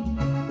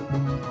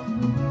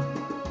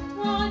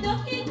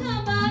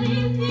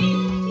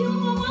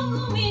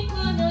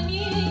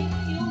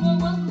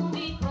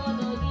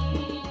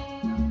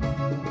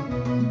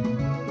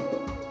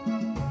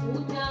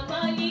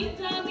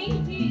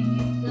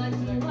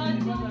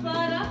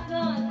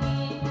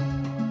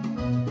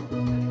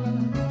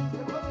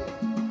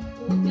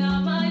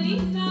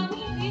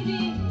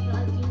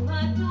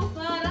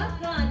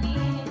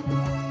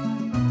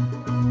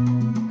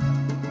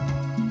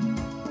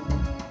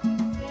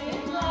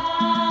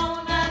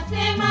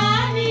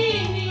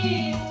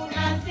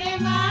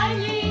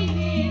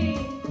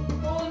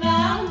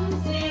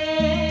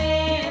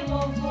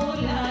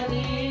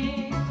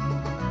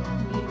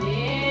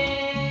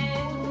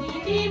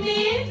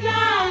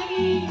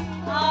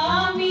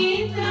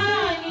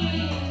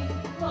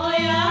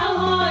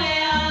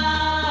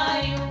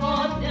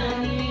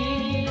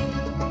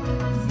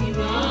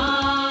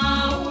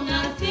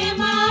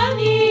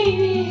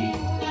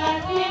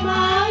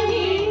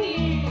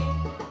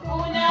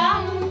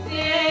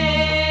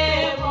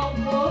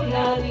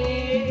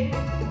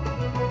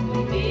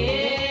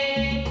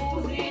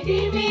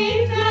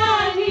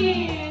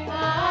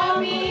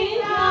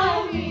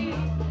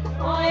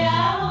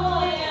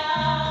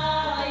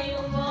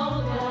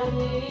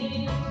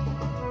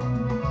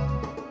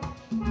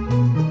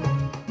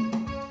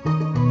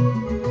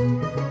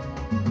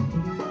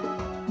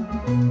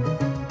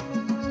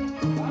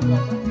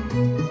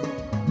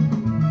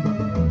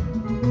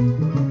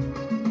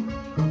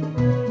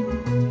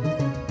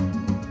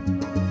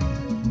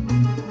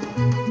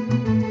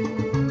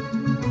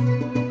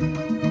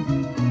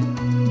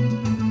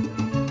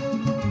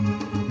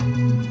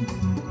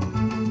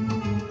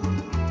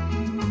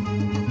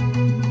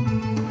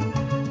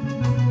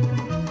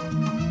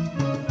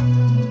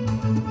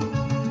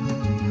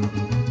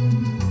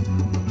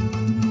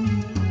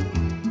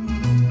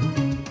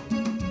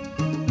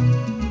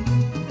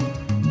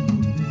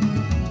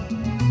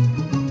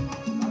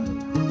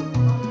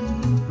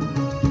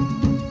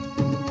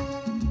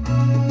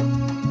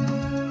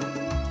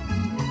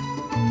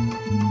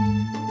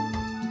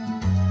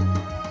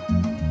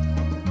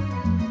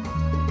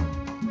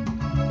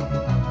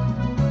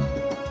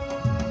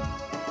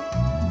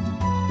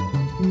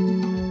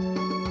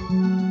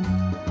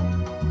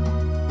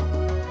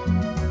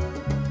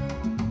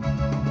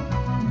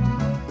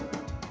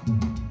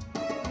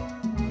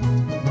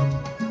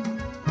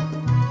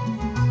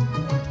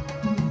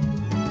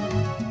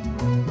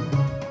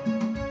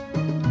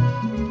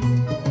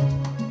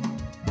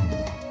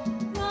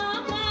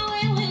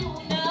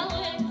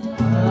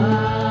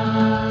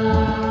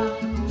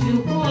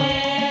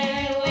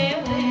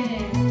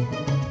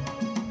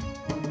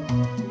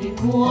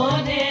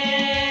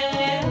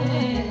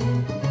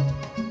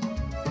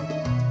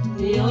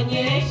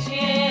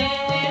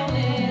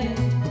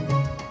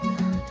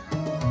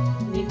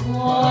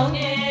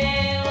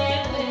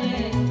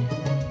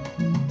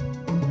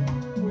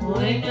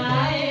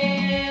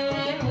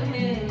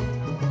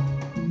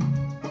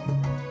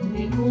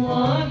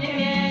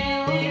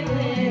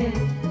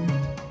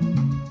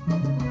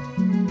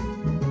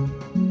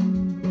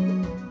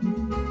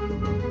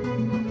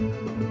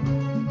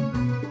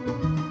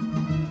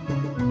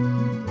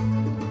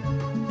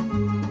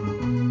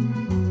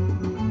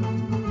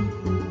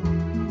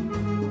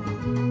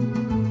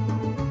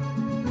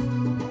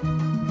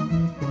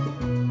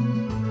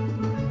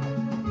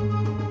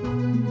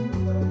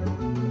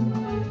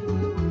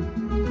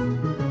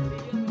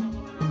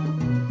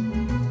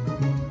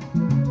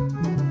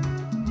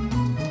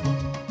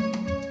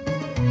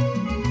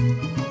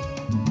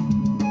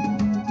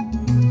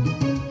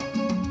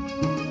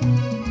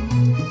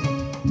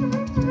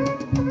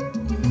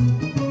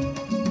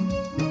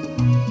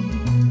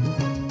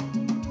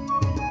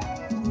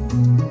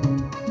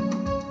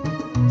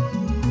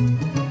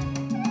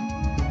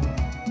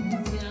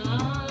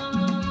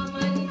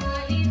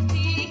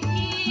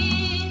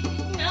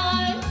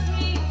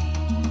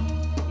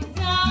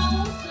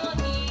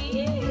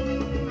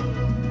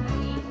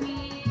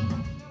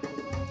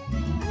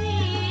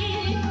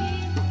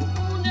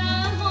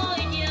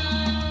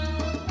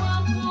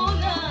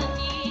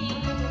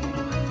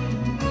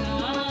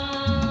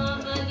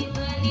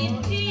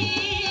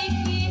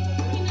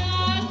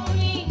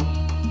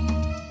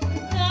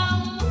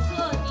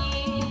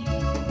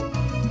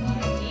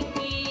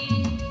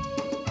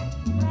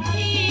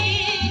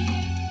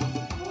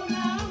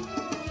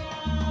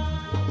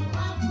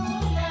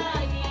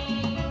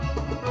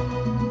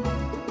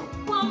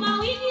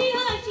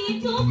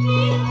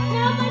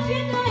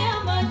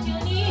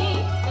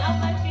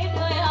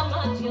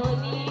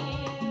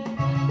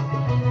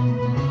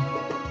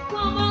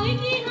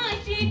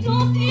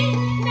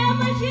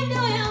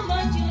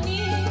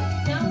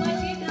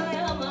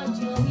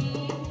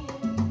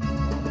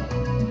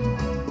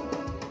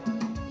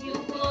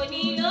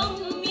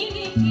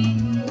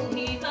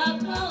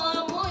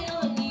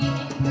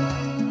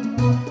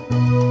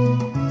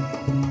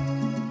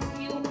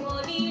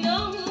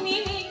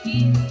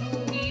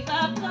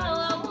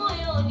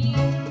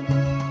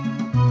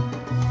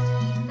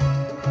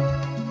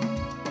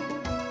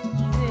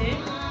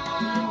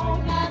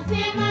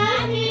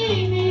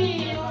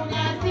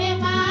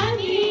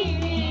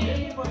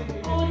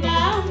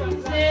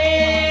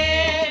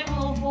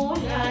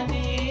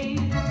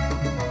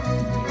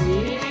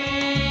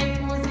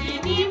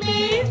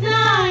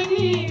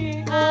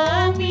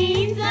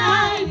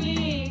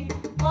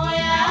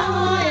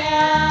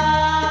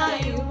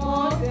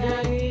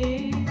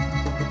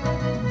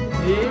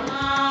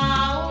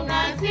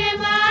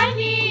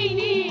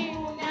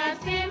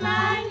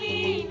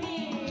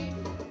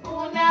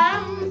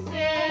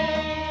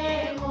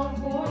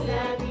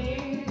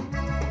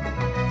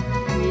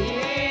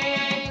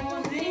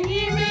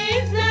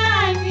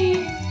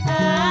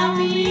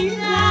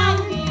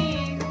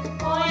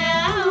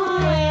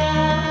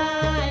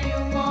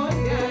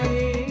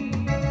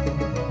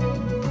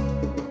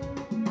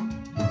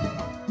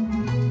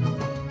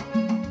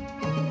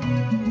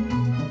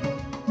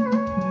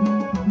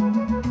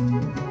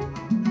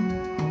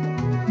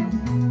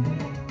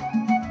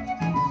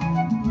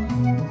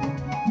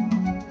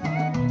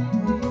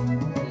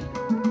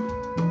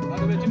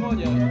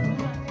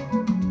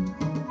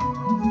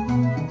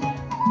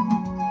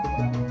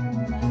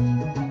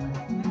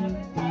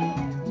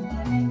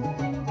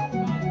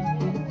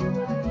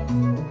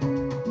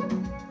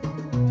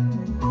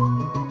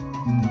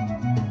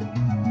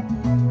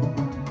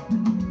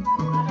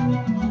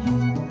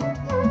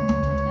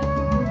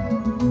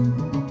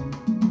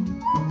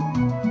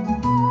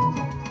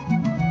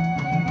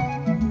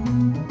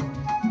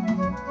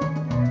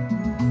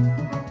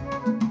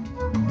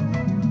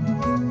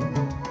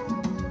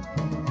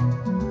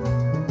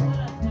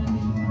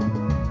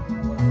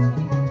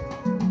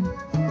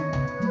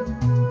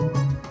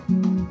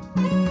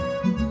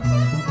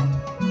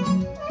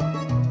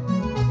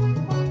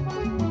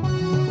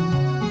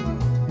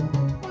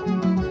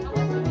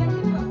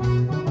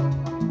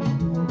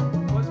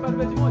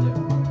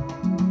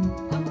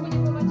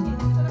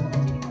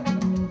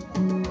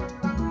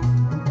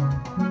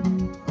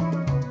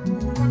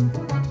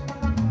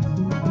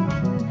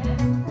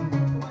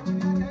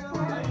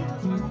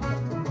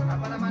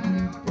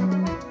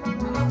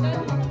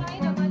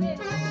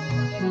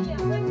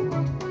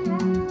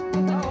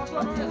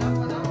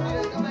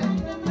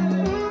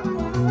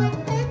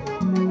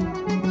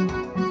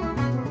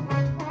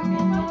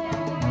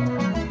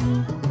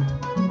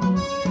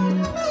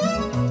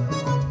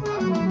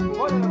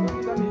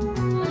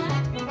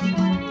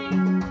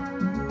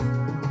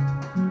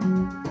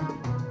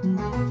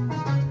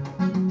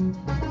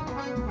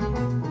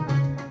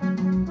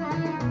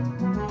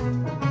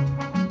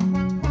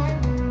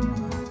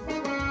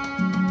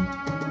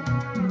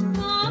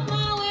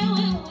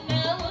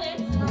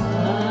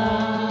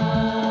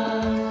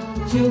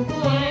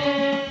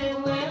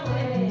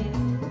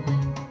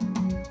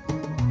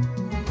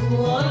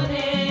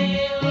nikuone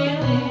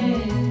wewe,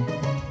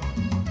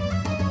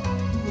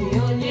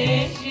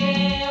 nionyeshe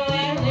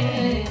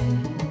wewe,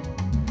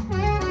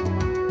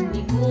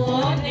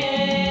 nikuone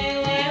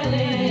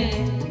wewe,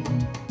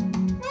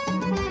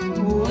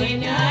 uwe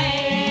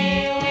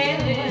naye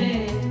wewe,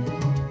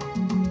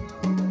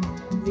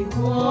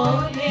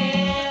 nikuone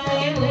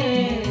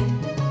wewe.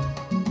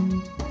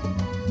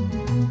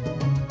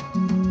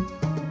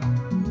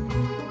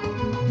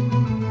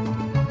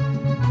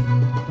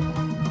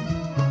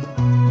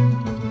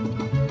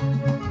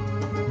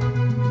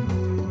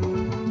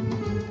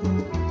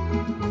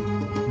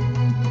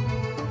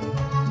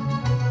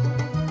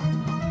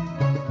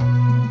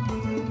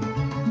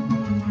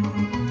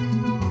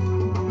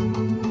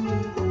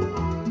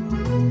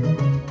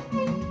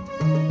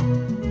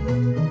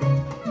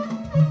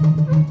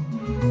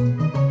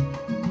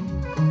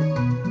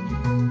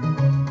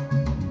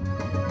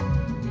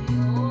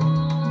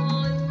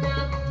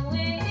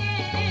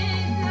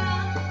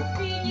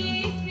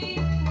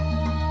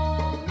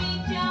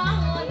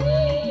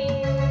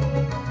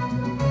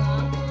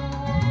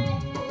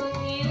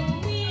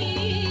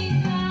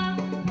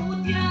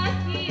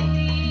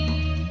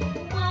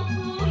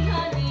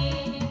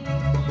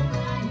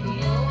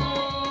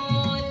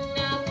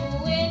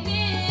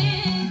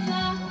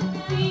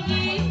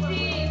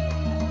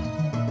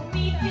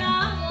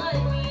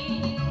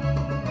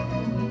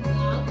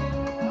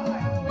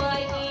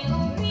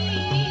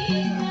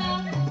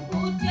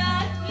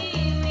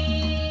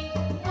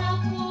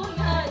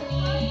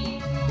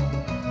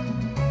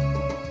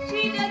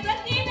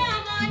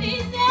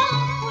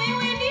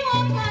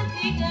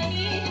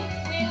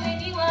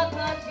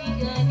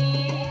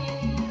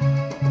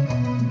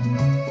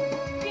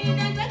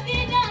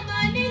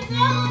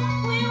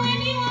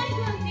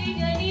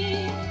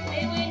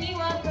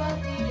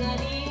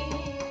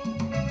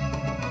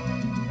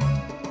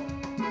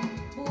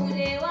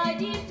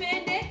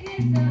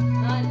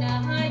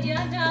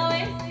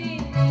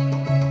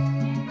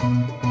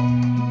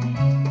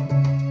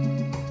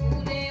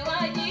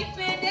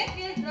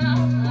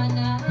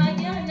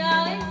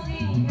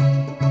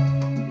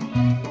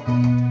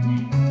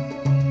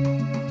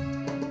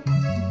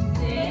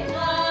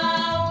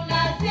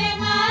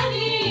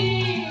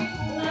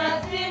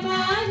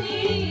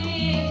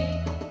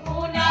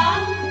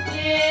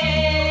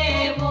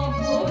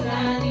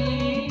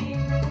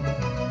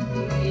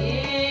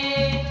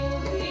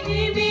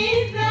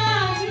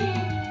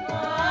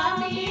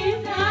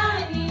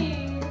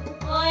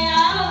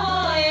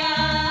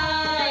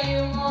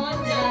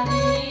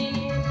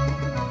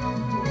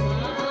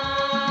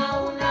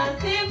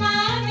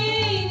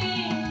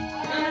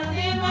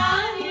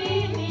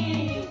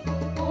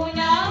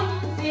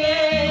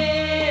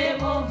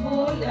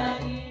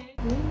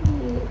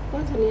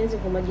 Nianze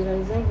kwa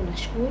majirani zangu,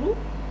 nashukuru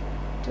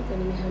toka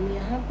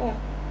nimehamia hapa,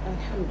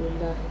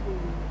 alhamdulillah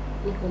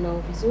niko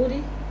nao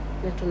vizuri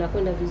na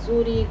tunakwenda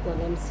vizuri, kwa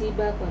na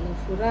msiba, kwa na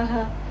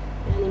furaha,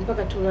 yani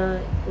mpaka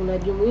kuna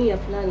jumuiya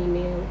fulani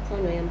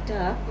imefanywa ya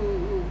mtaa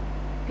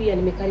pia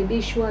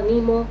nimekaribishwa,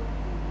 nimo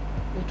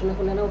na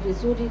tunakwenda nao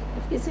vizuri.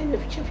 Nafikiri sasa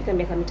nimefika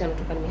miaka 5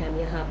 toka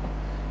nimehamia hapa,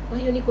 kwa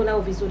hiyo niko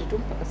nao vizuri tu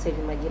mpaka sasa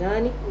hivi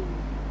majirani.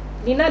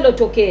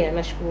 Linalotokea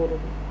nashukuru,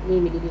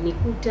 mimi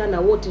nilinikuta na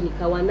wote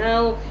nikawa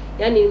nao,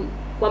 yani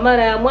kwa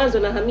mara ya mwanzo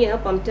nahamia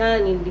hapa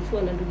mtaani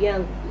nilifua na ndugu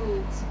yangu.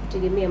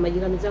 Sikutegemea,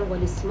 majirani zangu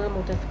walisimama,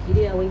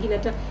 utafikiria wengine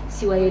hata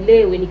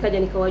siwaelewe, nikaja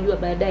nikawajua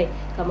baadaye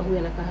kama huyu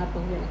anakaa hapa,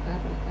 huyu anakaa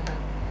hapa, anakaa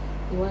hapa.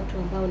 Ni watu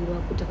ambao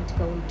niliwakuta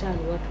katika mtaani,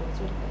 watu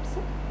wazuri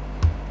kabisa.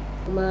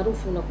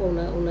 Maarufu unakuwa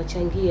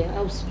unachangia,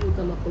 au sijui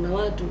kama kuna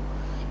watu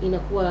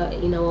inakuwa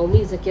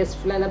inawaumiza kiasi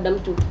fulani, labda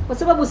mtu kwa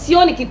sababu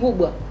sioni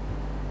kikubwa.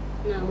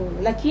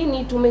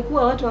 Lakini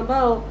tumekuwa watu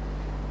ambao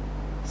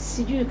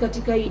sijui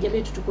katika hii jamii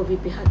yetu tuko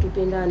vipi,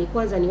 hatupendani.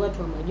 Kwanza ni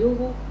watu wa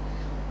majungu,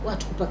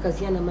 watu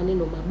kupakaziana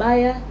maneno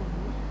mabaya,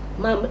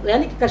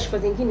 yani kikashifa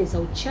zingine za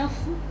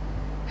uchafu,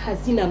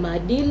 hazina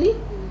maadili,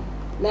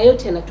 na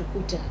yote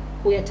yanatukuta.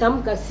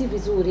 Kuyatamka si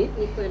vizuri,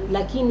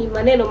 lakini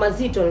maneno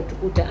mazito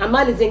yanatukuta.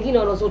 Amali zingine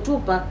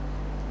wanazotupa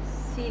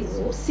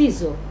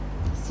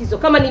sizo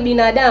kama ni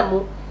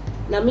binadamu,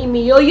 na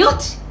mimi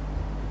yoyote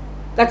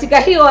katika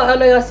hiyo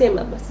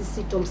anayosema basi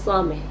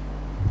sitomsamehe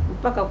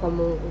mpaka kwa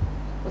Mungu,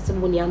 kwa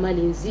sababu ni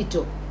amali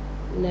nzito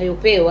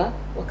ninayopewa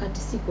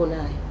wakati siko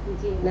nayo.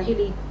 Na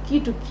hili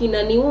kitu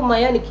kinaniuma,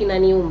 yani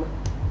kinaniuma.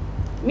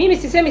 Mimi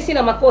sisemi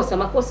sina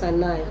makosa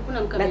ninayo,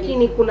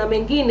 lakini kuna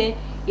mengine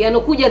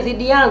yanokuja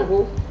dhidi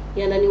yangu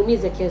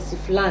yananiumiza kiasi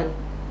fulani.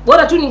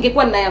 Bora tu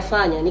ningekuwa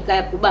ninayafanya,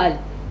 nikayakubali,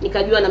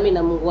 nikajua na mimi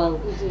na Mungu wangu.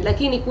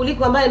 Lakini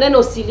kuliko ambaye neno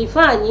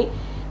usilifanyi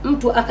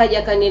mtu akaja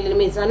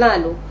akanielemeza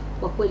nalo,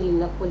 kwa kweli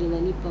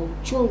inanipa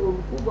uchungu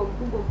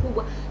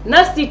mkubwa,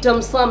 na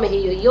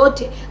sitamsamehe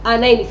yoyote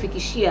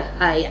anayenifikishia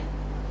haya.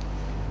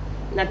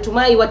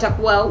 Natumai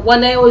watakuwa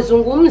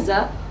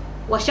wanayozungumza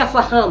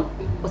washafahamu,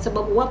 kwa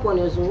sababu wapo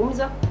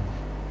wanayozungumza,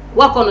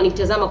 wako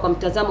wananitazama kwa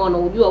mtazamo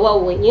wanaojua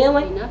wao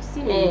wenyewe,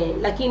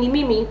 lakini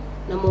mimi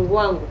na Mungu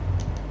wangu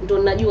ndo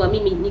najua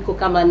mimi niko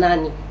kama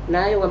nani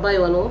na hayo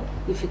ambayo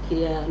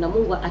wanaoifikiria, na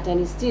Mungu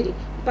atanistiri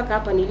mpaka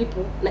hapa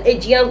nilipo na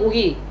age yangu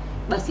hii,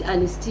 basi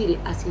anistiri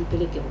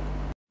asinipeleke huko.